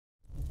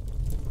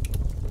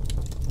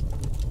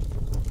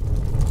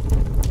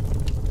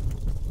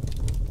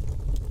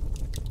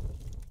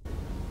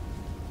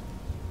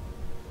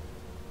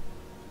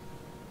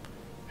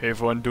Hey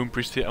everyone,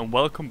 Doompriest here, and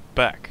welcome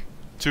back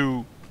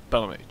to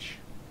Battlemage.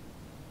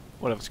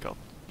 Whatever it's called.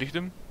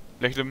 Lichdom?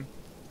 Lichdom?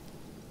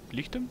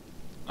 Lichdom?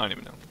 I don't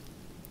even know.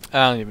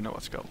 I don't even know what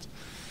it's called.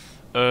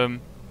 Where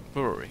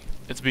were we?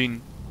 It's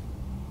been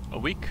a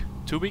week?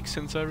 2 weeks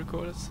since I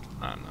recorded?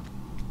 I don't know.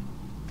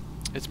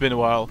 It's been a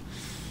while.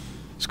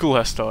 School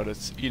has started,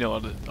 you know,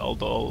 all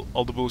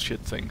the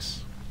bullshit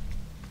things.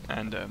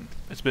 And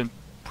it's been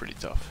pretty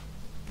tough.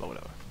 But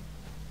whatever.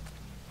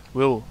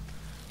 We'll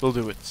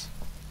do it.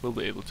 We'll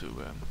be able to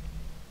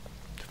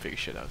figure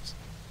shit out.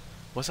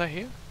 Was I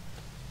here?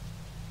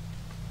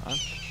 I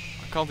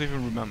can't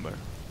even remember.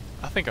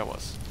 I think I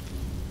was.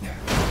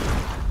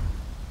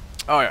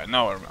 Oh yeah,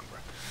 now I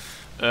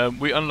remember.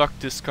 We unlocked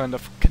this kind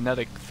of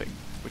kinetic thing,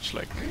 which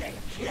like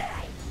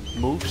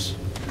moves.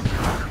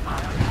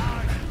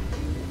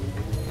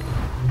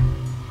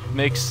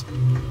 Makes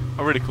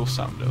a really cool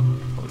sound though.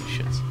 Holy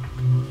shit.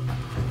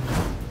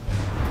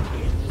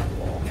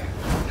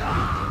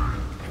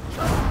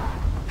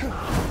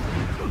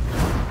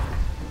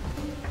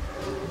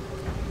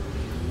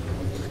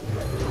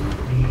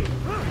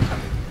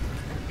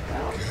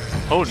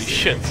 Holy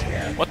shit!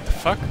 What the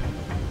fuck?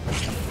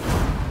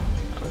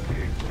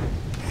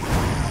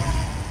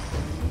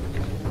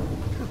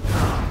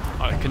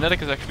 Oh, the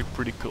kinetic is actually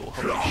pretty cool.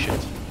 Holy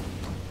shit!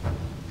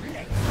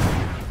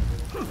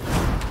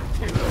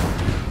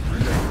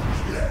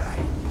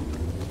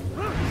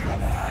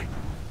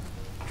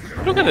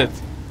 Look at it!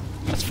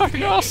 That's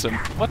fucking awesome!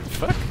 What the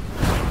fuck?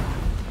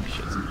 Oh,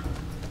 shit.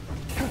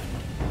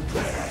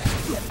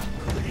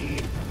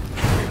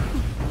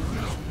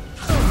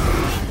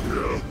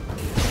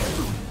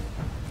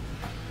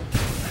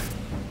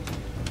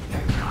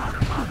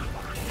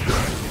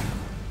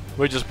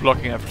 We're just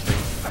blocking everything.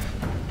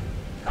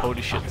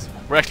 Holy shit.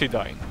 We're actually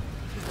dying.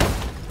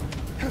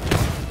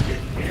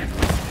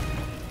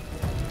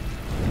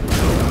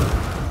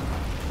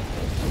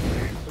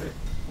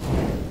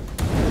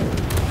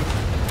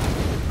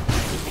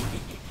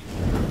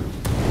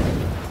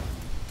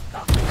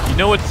 You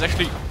know what? It's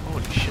actually...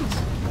 Holy shit.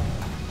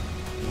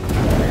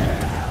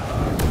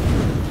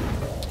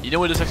 You know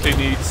what this actually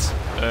needs?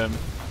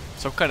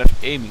 Some kind of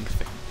aiming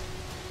thing.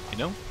 You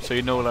know? So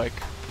you know like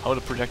how the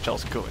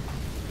projectile's going.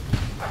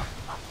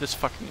 This is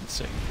fucking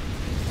insane.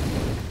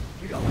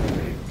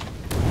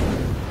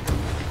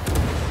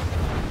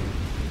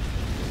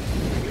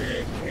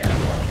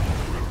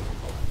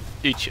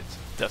 Eat shit.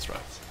 That's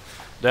right.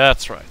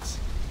 That's right.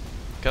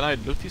 Can I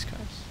loot these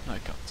guys? No, I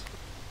can't.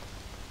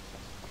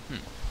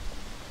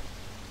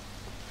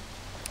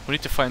 We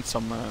need to find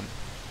some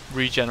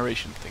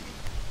regeneration thing.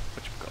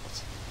 What you call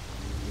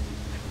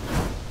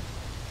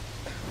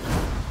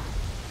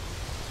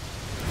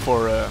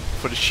it?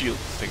 For the shield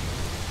thing.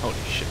 Holy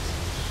shit.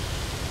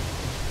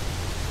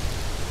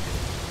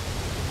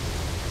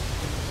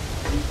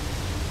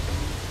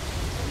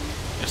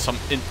 There's some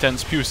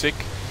intense music.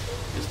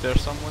 Is there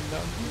someone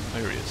down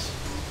here? There he is.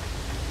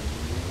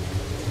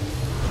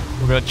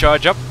 We're gonna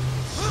charge up.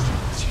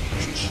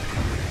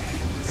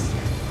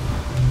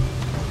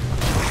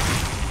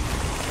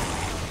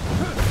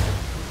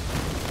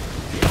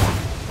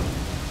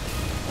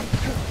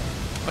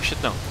 Oh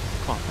shit, no.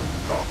 Come on.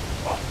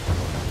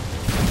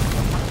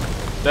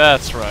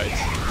 That's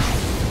right.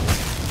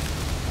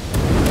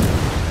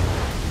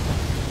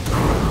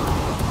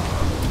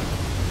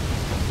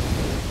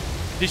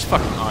 These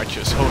fucking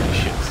archers, holy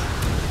shit.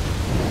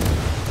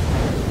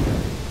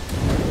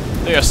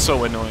 They are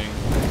so annoying.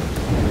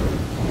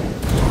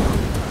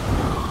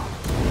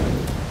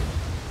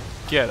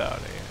 Get out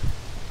of here.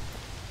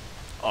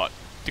 Oh,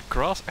 the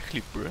grass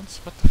actually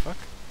burns? What the fuck?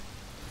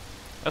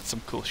 That's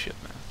some cool shit,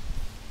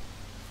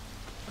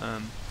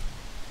 man.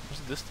 Was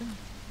it this thing?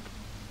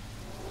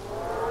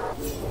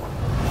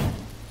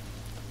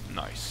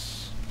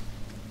 Nice.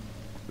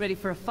 Ready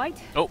for a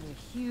fight? Oh. There's a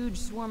huge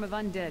swarm of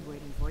undead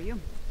waiting for you.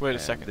 Wait a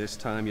second. This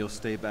time you'll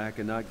stay back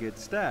and not get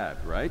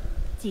stabbed, right?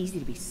 It's easy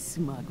to be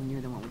smug when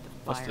you're the one with the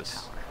What's firepower.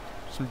 this?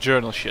 Some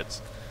journal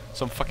shit.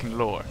 Some fucking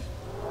lore.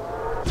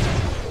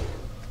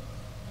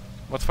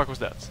 What the fuck was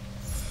that?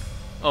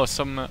 Oh,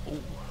 some...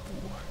 ooh.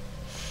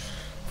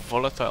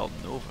 Volatile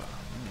Nova.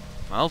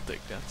 I'll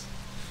take that.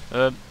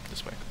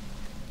 This way.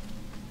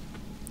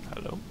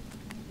 Hello?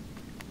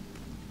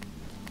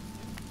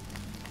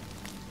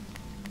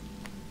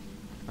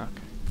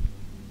 Okay.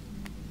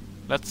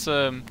 Let's,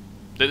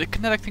 the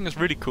kinetic thing is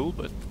really cool,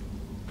 but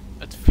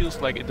it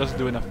feels like it doesn't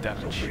do enough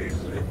damage.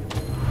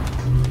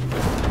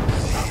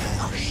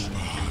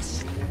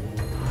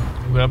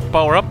 We're gonna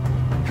power up.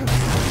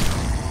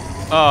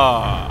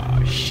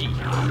 Ah, shit.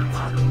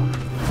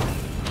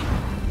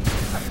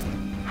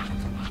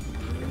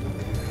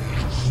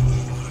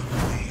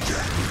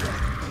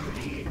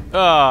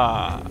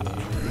 Ah.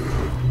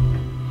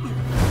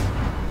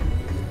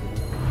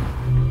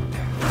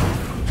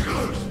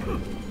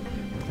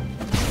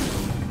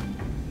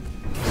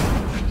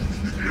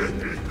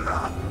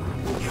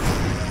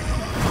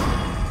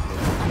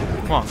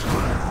 Come on.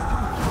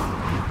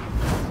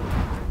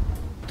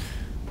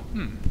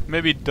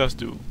 Maybe it does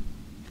do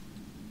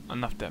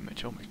enough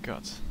damage. Oh my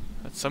god.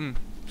 That's some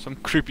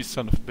creepy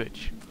son of a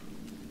bitch.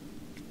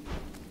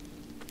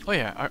 Oh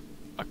yeah,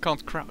 I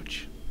can't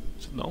crouch.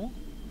 Is it normal?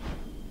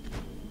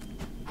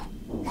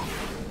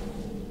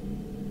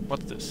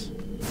 What's this?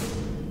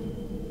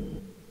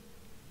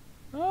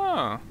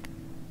 Ah.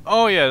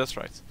 Oh yeah, that's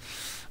right.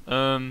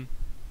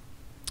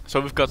 So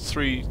we've got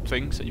 3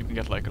 things and you can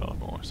get like a lot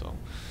more, so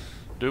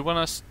do you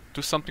wanna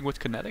do something with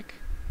kinetic?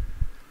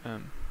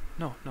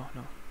 No.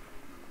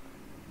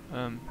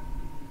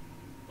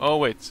 Oh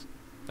wait,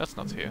 that's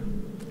not here.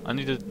 I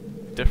need a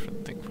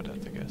different thing for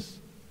that, I guess.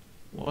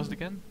 What was it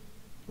again?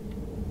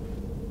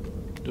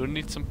 Do we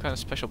need some kind of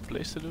special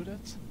place to do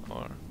that,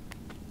 or?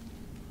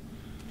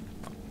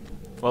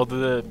 Well,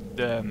 the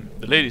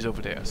lady's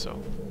over there,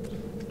 so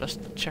let's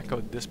check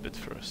out this bit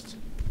first.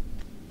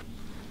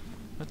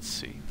 Let's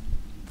see.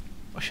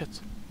 Oh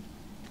shit.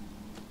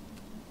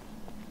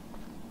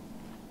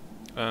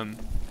 How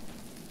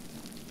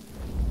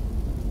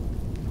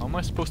am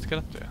I supposed to get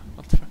up there?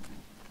 What the fuck?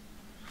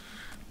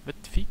 What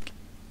the fuck?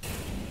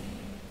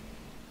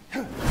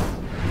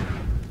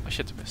 Oh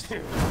shit, I missed.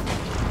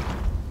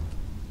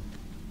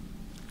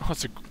 Oh,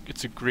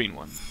 it's a green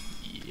one.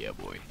 Yeah,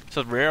 boy. Is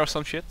that rare or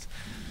some shit?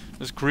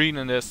 There's green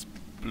and there's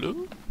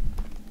blue,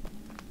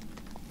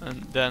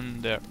 and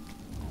then there.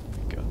 Oh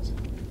my god.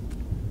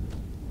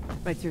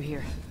 Right through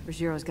here.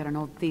 Rogero's got an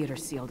old theater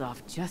sealed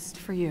off just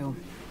for you.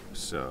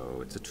 So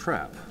it's a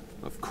trap,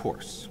 of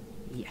course.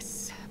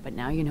 Yes, but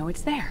now you know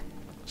it's there.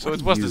 So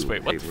it was this way.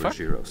 What the fuck?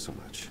 Rogero so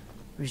much.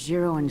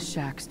 Rogero and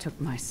Shax took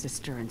my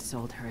sister and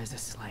sold her as a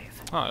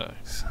slave. Oh,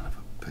 Son of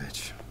a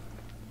bitch.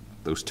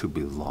 Those two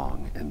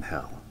belong in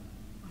hell.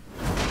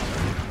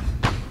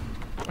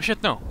 oh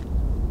shit, no.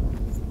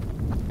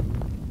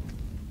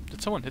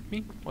 Did someone hit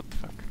me? What the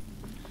fuck?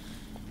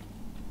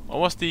 What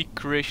was the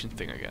creation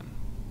thing again?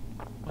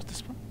 What's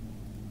this one?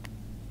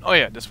 Oh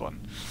yeah, this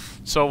one.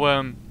 So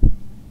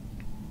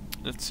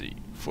let's see.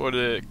 For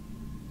the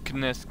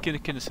kinetic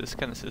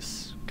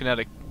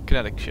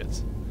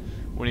shit,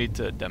 we need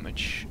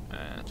damage,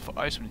 and for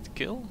ice we need to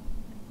kill,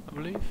 I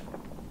believe.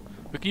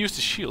 We can use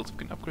the shield. We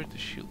can upgrade the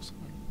shields.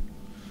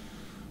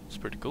 It's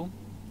pretty cool.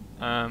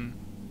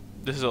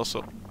 This is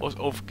also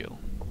overkill.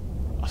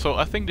 So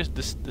I think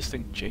this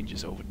thing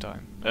changes over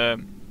time.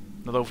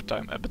 Not over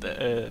time, but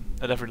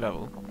at every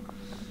level.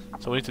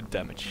 So we need to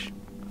damage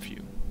a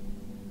few.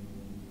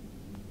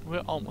 We're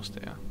almost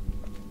there.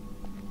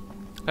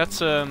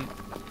 Let's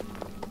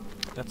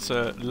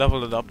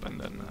level it up and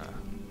then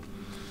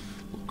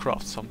we'll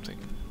craft something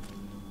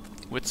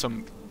with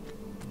some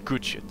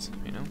good shit,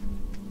 you know.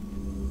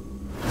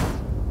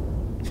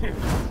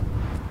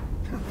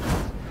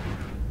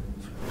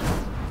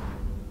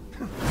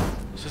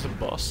 Is this a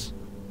boss?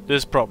 This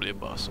is probably a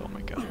boss. Oh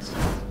my god.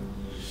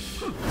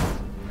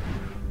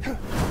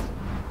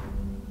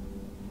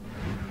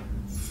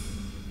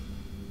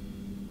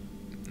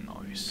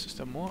 Nice. Is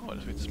there more? Oh,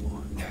 there's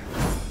more.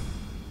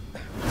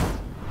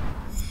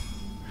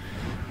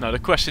 Now the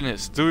question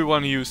is, do we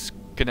want to use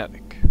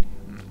kinetic?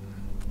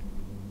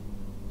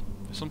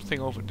 There's something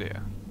over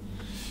there.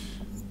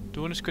 Do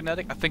we want to use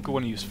kinetic? I think we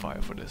want to use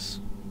fire for this.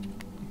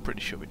 I'm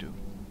pretty sure we do.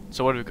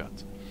 So what do we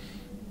got?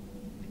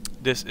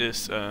 This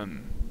is the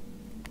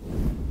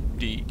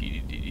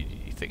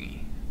thingy.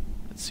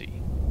 Let's see.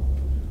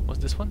 What's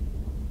this one?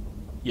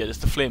 Yeah, this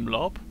is the flame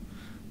lob.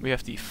 We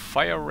have the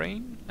fire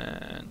rain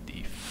and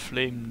the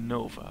flame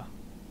nova.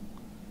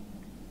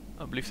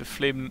 I believe the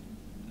flame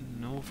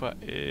nova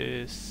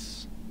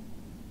is...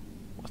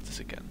 what's this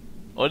again?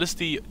 Oh, this is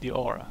the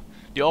aura.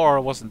 The aura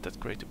wasn't that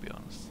great, to be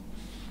honest.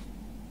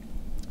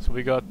 So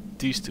we got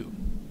these two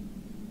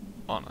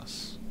on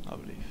us, I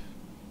believe.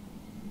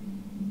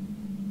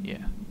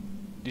 Yeah.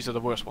 These are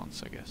the worst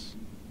ones, I guess.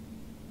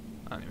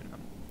 I don't even know.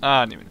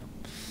 I don't even know.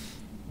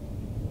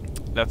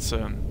 Let's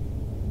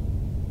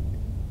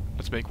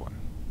make one.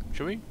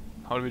 Should we?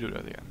 How do we do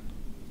that again?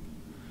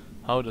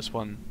 How does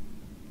one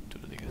do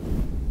that again?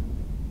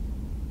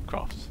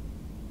 Craft.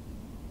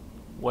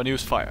 One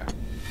use fire.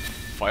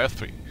 Fire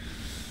 3.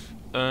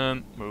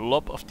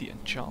 Lob of the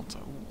enchanter.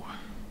 Ooh.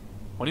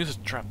 One uses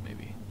trap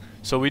maybe.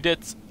 So we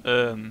did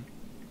the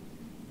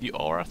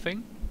aura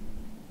thing.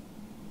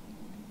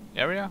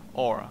 Area?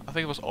 Aura. I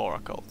think it was aura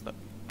called.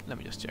 Let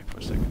me just check for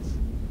a second.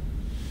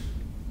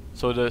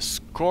 So the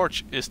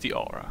scorch is the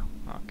aura.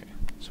 Okay.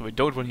 So we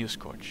don't want to use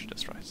scorch.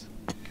 That's right.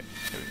 Okay.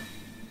 Here we go.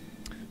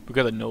 We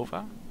got a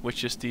nova,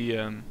 which is the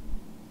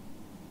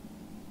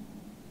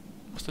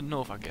what's the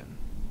nova again?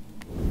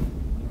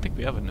 I think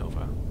we have a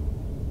nova.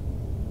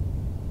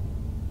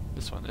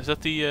 This one. Is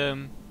that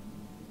the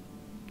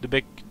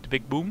big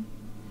boom?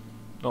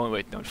 No,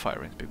 wait, no, the fire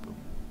rain's big boom.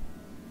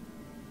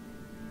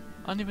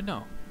 I don't even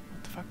know.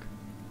 What the fuck?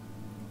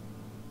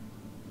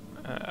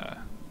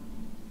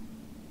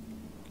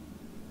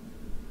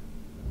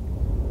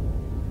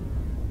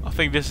 I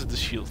think this is the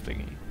shield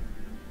thingy.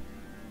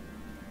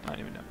 I don't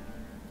even know.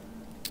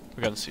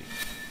 We gotta see.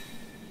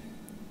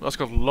 That's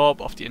called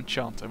Lob of the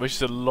Enchanter, which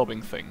is a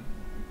lobbing thing.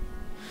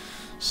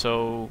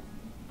 So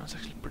that's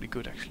actually pretty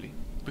good, actually.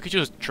 We could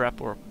use a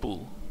trap or a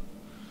pull.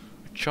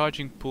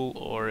 charging pool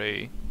or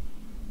a...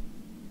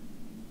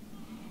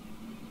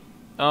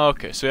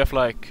 Okay, so you have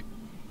like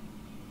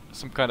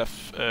some kind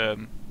of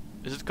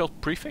is it called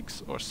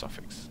prefix or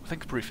suffix? I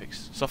think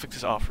prefix. Suffix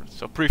is after it,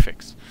 so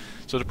prefix.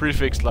 So the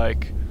prefix,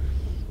 like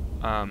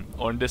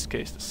or in this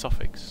case the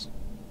suffix,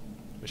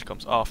 which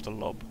comes after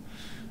lob,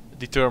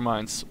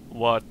 determines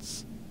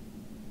what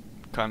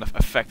kind of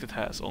effect it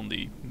has on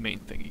the main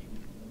thingy.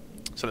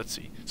 So let's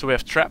see. So we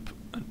have trap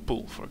and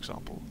pull, for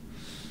example.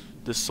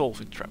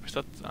 Dissolving trap, is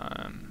that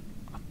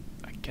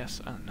I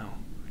guess, I don't know.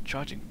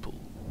 Charging pull.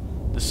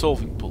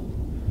 Dissolving pull.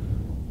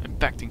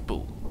 Impacting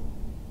pull.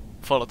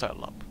 Volatile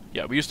lob.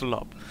 Yeah, we use the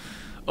lob.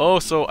 Oh,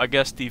 so I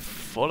guess the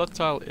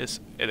volatile is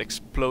it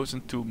explodes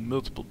into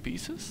multiple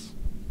pieces.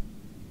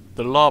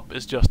 The lob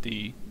is just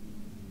the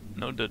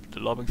the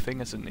lobbing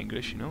thing is in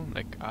English, you know,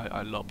 like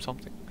I lob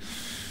something.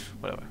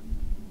 Whatever.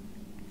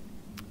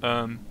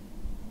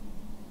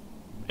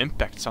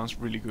 Impact sounds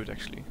really good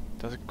actually.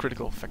 That's a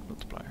critical effect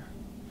multiplier.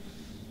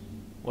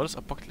 What is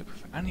apocalyptic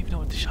effect? I don't even know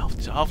what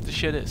the half the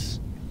shit is.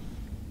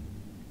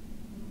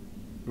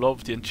 Lob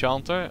of the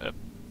enchanter.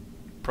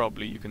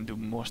 Probably you can do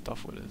more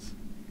stuff with it.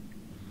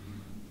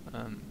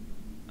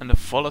 And the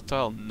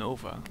volatile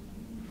nova.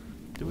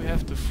 Do we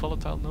have the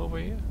volatile nova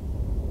here?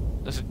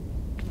 There's a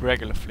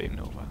regular flame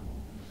nova.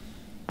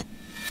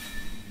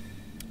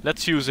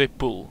 Let's use a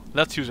pull.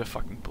 Let's use a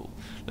fucking pull.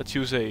 Let's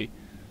use a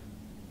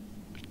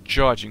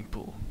charging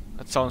pull.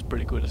 That sounds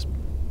pretty good as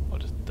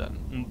what is it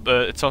then?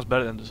 It sounds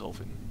better than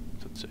dissolving,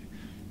 so to say.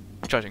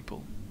 Charging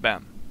pull.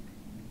 Bam.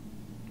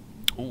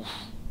 Oof.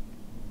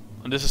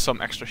 And this is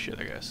some extra shit,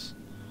 I guess.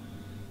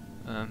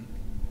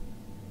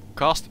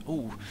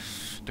 Ooh,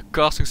 the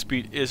casting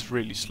speed is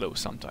really slow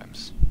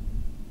sometimes.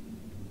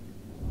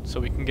 So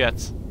we can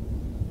get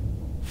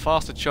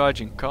faster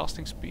charging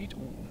casting speed.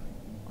 Ooh,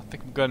 I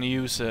think I'm gonna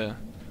use the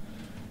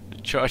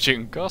charging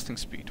and casting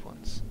speed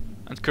ones.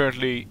 And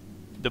currently,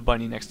 the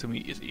bunny next to me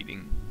is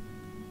eating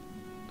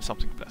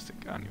something plastic.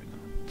 I don't even know.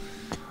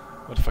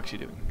 What the fuck is he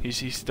doing?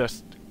 He's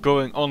just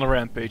going on a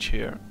rampage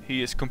here.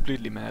 He is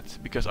completely mad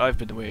because I've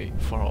been away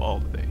for all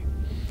the day.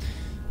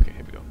 Okay,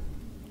 here we go.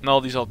 Now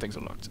these all things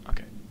are locked.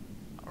 Okay.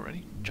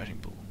 Already? Charging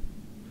pool.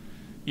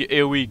 Your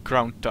AoE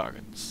ground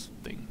targets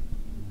thing.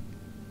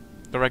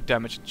 Direct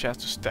damage and chance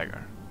to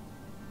stagger.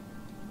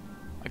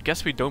 I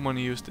guess we don't want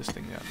to use this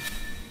thing then.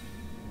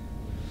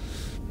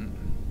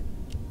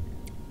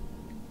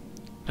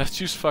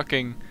 Let's use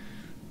fucking...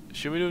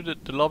 Should we do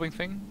the lobbing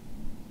thing?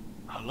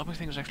 Oh, the lobbing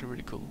thing is actually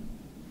really cool.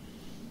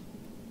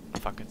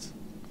 Fuck it.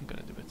 I'm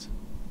gonna do it.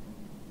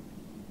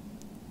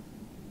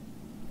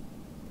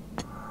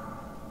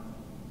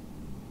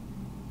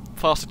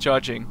 Faster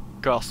charging,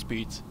 cast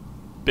speed,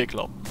 big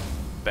lob.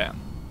 Bam.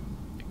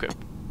 Equip.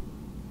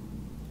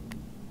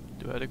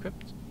 Do I have it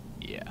equipped?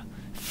 Yeah.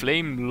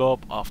 Flame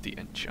lob of the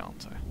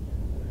enchanter.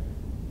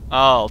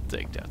 I'll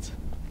take that.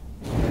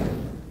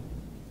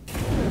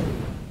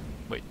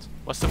 Wait,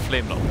 what's the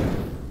flame lob?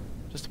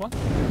 Just one?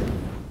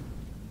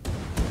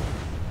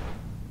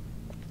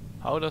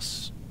 How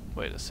does...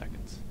 Wait a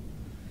second.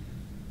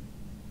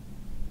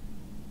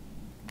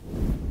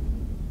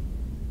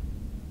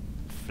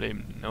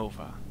 Flame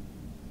Nova.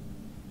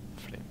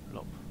 Flame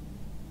Lob.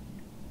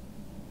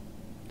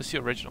 This is the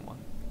original one.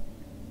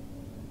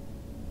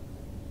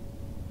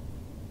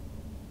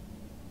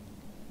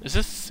 Is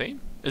this the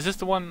same? Is this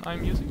the one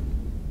I'm using?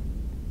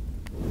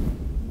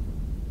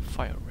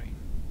 Fire Rain.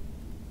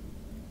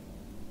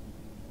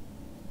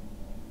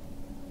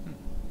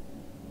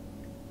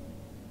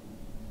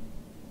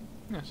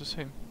 Yeah, it's the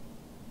same.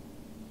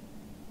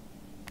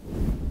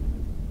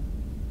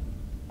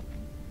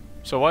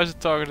 So why is it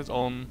targeted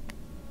on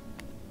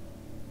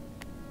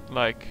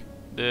like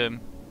the...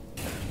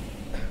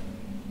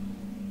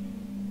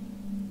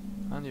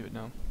 I don't even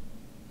know.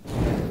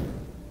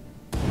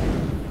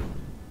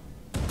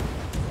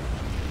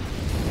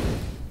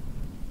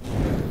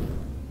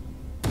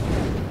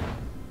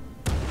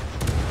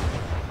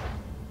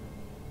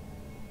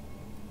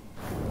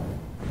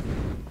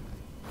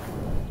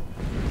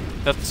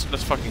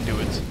 Let's fucking do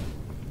it.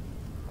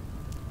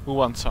 Who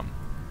wants some?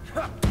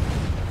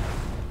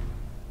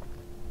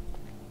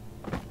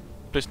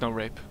 Please no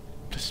rape.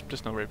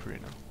 Please no rape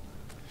right now.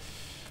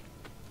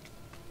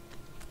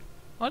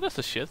 Oh, that's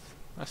the shit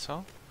I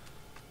saw.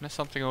 There's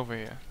something over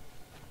here.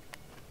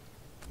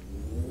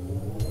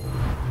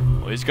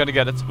 Oh, he's gonna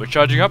get it. We're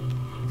charging up.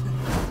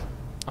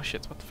 Oh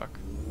shit, what the fuck?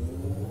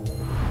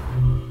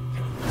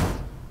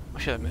 Oh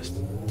shit, I missed.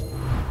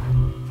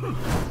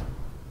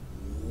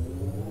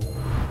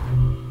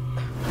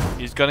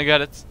 He's gonna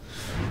get it.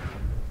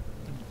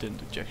 Didn't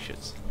do jack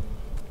shit.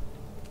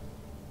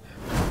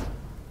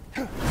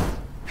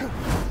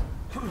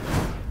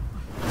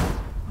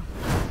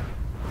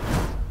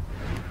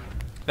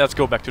 Let's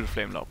go back to the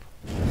flame lob.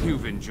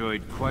 You've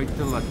enjoyed quite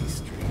the lucky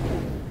streak,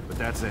 but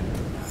that's it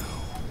now.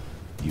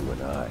 You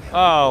and I.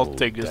 I'll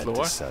take this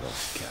lore. Settle,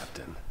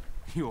 Captain.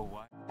 You're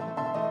what?